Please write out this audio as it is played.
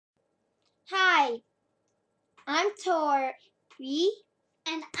Hi, I'm Tori.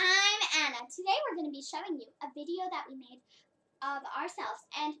 And I'm Anna. Today we're going to be showing you a video that we made of ourselves.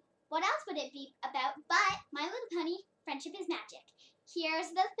 And what else would it be about but My Little Pony, Friendship is Magic.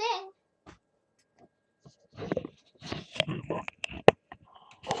 Here's the thing.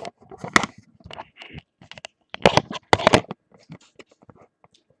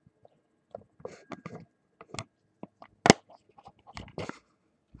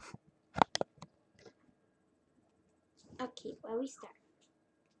 Okay, where we start?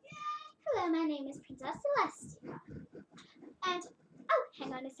 Hello, my name is Princess Celestia. And, oh,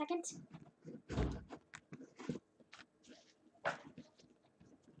 hang on a second.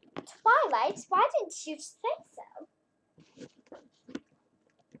 Twilight, why didn't you say so?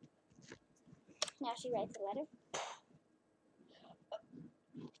 Now she writes a letter.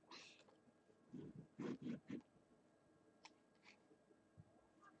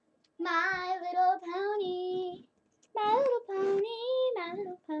 My little pony, my little pony, my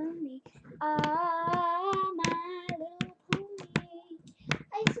little pony. Ah, my little pony.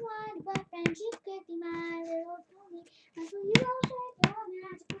 I just wondered what friendship could be, my little pony. Until you all share your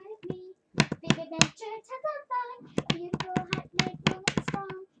magic with me. Big adventure, tons of fun. Beautiful heart, make moments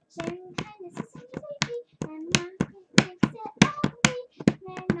strong. Sharing kindness is something safety. And nothing takes it all from me.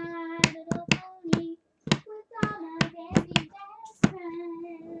 And my little pony, with all my very best friends.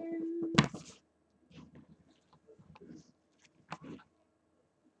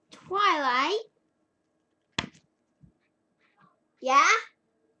 Twilight? Yeah?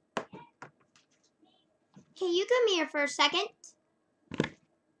 Can you come here for a second?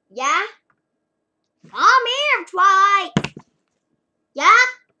 Yeah? Come here, Twilight! Yeah?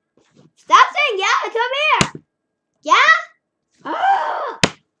 Stop saying yeah, come here! Yeah?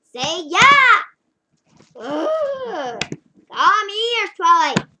 Say yeah! Come here,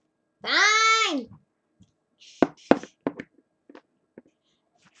 Twilight! Fine!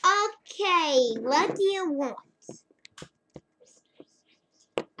 Okay, what do you want?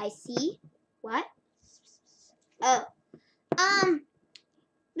 I see. What? Oh. I'm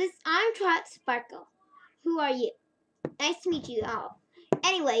Twilight Sparkle. Who are you? Nice to meet you all.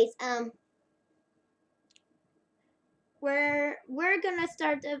 Anyways, we're gonna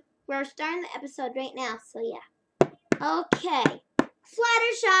start we're starting the episode right now, so yeah. Okay.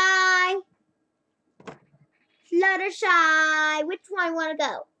 Fluttershy! Fluttershy! Which one wanna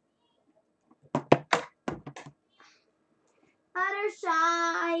go?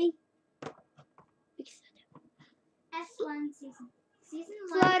 Fluttershy! S1 season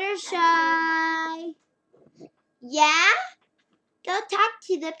 1. Fluttershy! Yeah? Go talk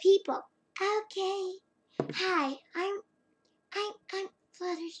to the people. Okay. Hi, I'm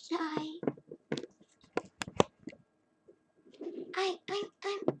Fluttershy. I'm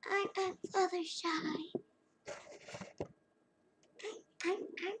Fluttershy. I'm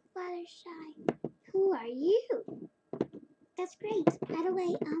Fluttershy. Who are you? That's great. By the way,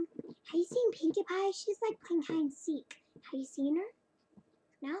 have you seen Pinkie Pie? She's like playing hide and seek. Have you seen her?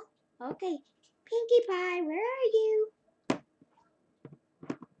 No? Okay. Pinkie Pie, where are you?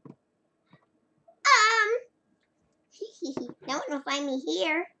 No one will find me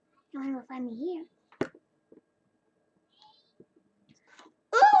here. No one will find me here.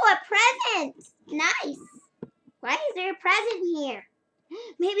 Ooh, a present! Nice. Why is there a present here?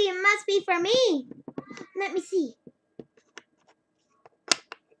 Maybe it must be for me. Let me see.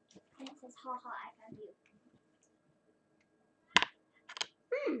 And it says, ha ha, I found you.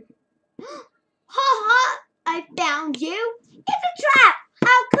 Ha ha! I found you. It's a trap.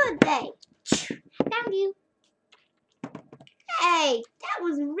 How could they? I found you. Hey, that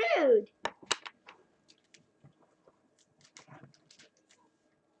was rude.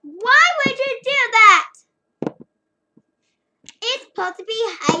 Why would you do that? It's supposed to be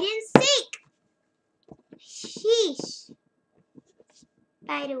hide and seek. Sheesh.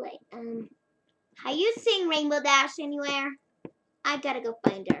 By the way, have you seen Rainbow Dash anywhere? I gotta go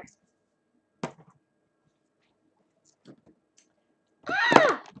find her.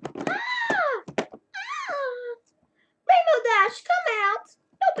 Ah! Rainbow Dash, come out.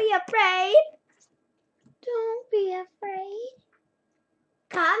 Don't be afraid. Don't be afraid.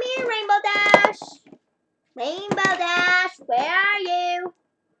 Come here, Rainbow Dash. Rainbow Dash, where are you?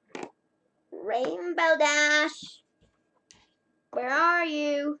 Rainbow Dash, where are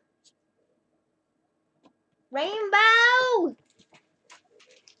you? Rainbow!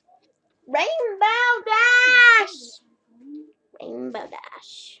 Rainbow Dash! Rainbow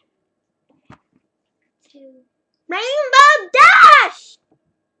Dash. Rainbow Dash!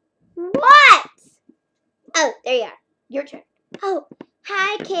 What? Oh, there you are. Your turn. Oh,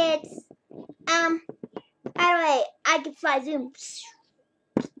 hi, kids. By the way, I can fly zoom.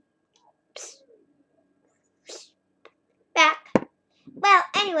 Back. Well,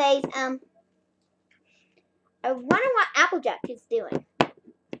 anyways, I wonder what Applejack is doing.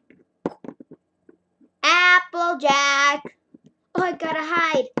 Applejack! Oh, I gotta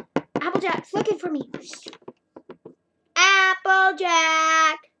hide. Applejack's looking for me.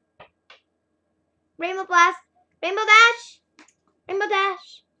 Applejack! Rainbow Blast! Rainbow Dash! Rainbow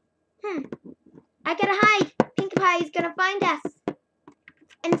Dash! I gotta hide. Pinkie Pie is gonna find us.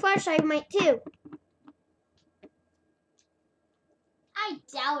 And Fluttershy might too. I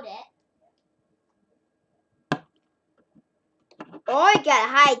doubt it. Oh, I gotta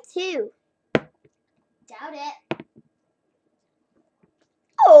hide too. Doubt it.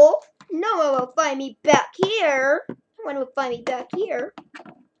 Oh, no one will find me back here. No one will find me back here.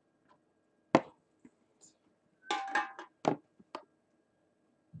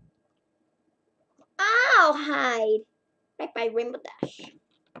 I'll hide right by Rainbow Dash.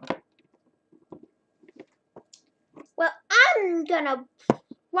 Well, I'm gonna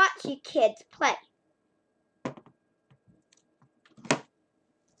watch you kids play.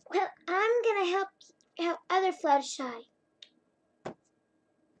 Well, I'm gonna help other Fluttershy.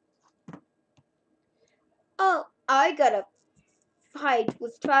 Oh, I gotta hide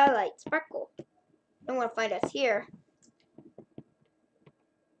with Twilight Sparkle. Don't want to find us here.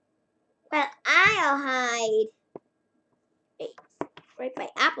 Well, I'll hide right by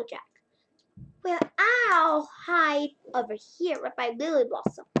Applejack. Well, I'll hide over here right by Lily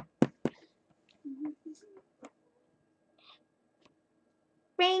Blossom.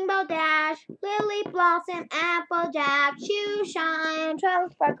 Rainbow Dash, Lily Blossom, Applejack, Shoe Shine,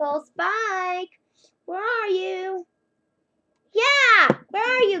 Twilight Sparkle, Spike. Where are you? Yeah, where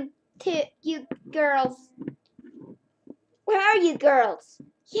are you you girls? Where are you girls?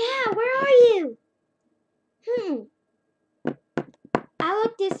 Yeah, where are you? I'll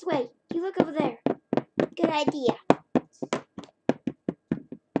look this way. You look over there. Good idea.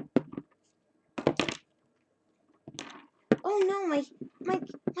 Oh no,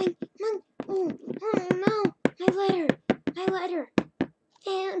 oh no, my letter.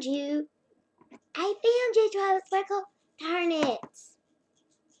 Found you. I found you, Twilight Sparkle. Darn it.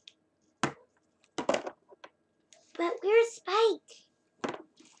 But where's Spike?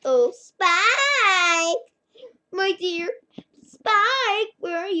 Oh, Spike! My dear. Spike,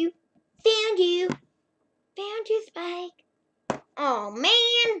 where are you? Found you. Found you, Spike. Oh,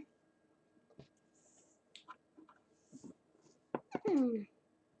 man.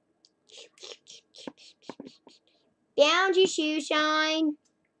 Found you, Shoe Shine.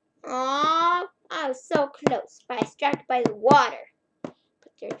 Aw, I was so close, but I was distracted by the water. But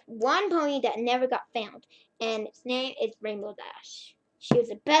there's one pony that never got found, and its name is Rainbow Dash. She was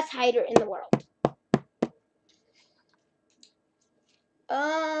the best hider in the world.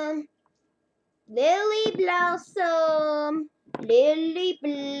 Lily Blossom, Lily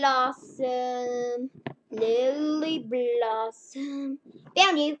Blossom, Lily Blossom.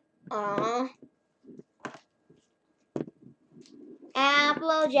 Found you. Aw.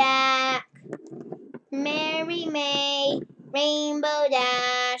 Applejack, Mary May, Rainbow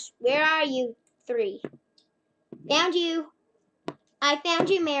Dash. Where are you three? Found you. I found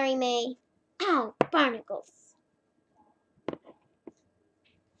you, Mary May. Oh, barnacles.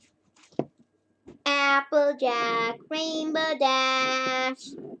 Applejack, Rainbow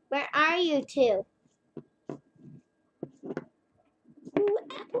Dash. Where are you two? Ooh,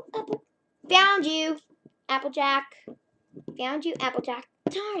 apple. Found you, Applejack. Found you, Applejack.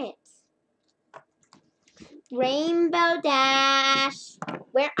 Darn it. Rainbow Dash.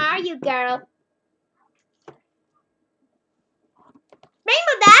 Where are you, girl?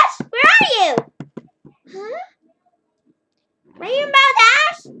 Rainbow Dash, where are you? Huh? Rainbow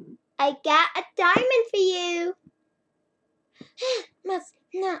Dash, I got a diamond for you. Must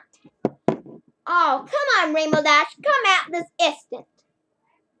not. Oh, come on, Rainbow Dash. Come out this instant.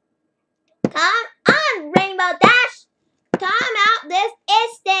 Come on, Rainbow Dash. Come out this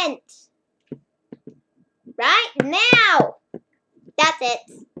instant. Right now. That's it.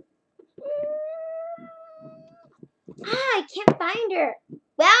 I can't find her.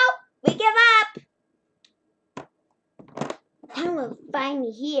 Well, we give up. No one will find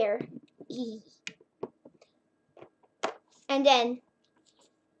me here. And then,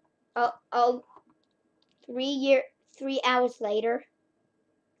 3 hours later,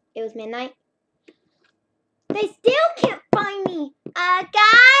 it was midnight. They still can't find me. Guys.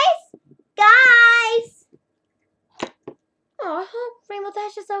 Oh, I hope Rainbow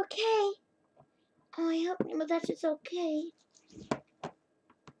Dash is okay. Oh, I hope Rainbow Dash is okay.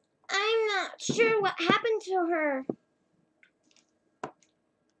 I'm not not sure what happened to her.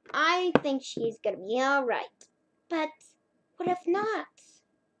 I think she's gonna be alright. But what if not?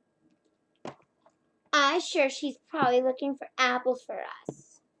 I'm sure she's probably looking for apples for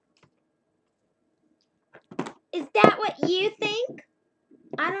us. Is that what you think?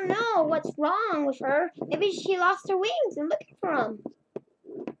 I don't know what's wrong with her. Maybe she lost her wings and looking for them.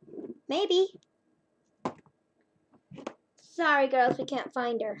 Maybe. Sorry, girls, we can't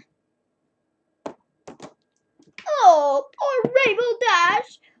find her. Oh, poor Rainbow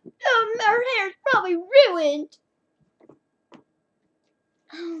Dash. Her hair's probably ruined.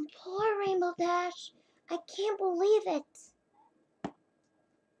 Oh, poor Rainbow Dash. I can't believe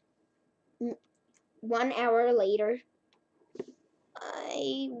it. 1 hour later.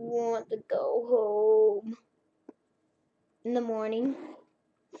 I want to go home. In the morning.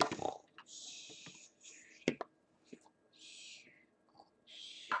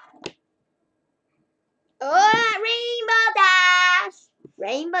 Oh, Rainbow Dash!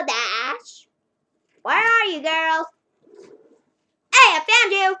 Rainbow Dash! Where are you, girl? Hey, I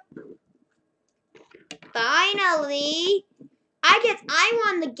found you! Finally! I guess I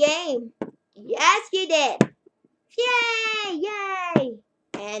won the game. Yes, you did. Yay! Yay!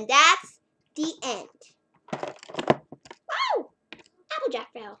 And that's the end. Woo!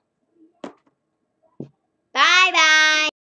 Applejack fell. Bye-bye.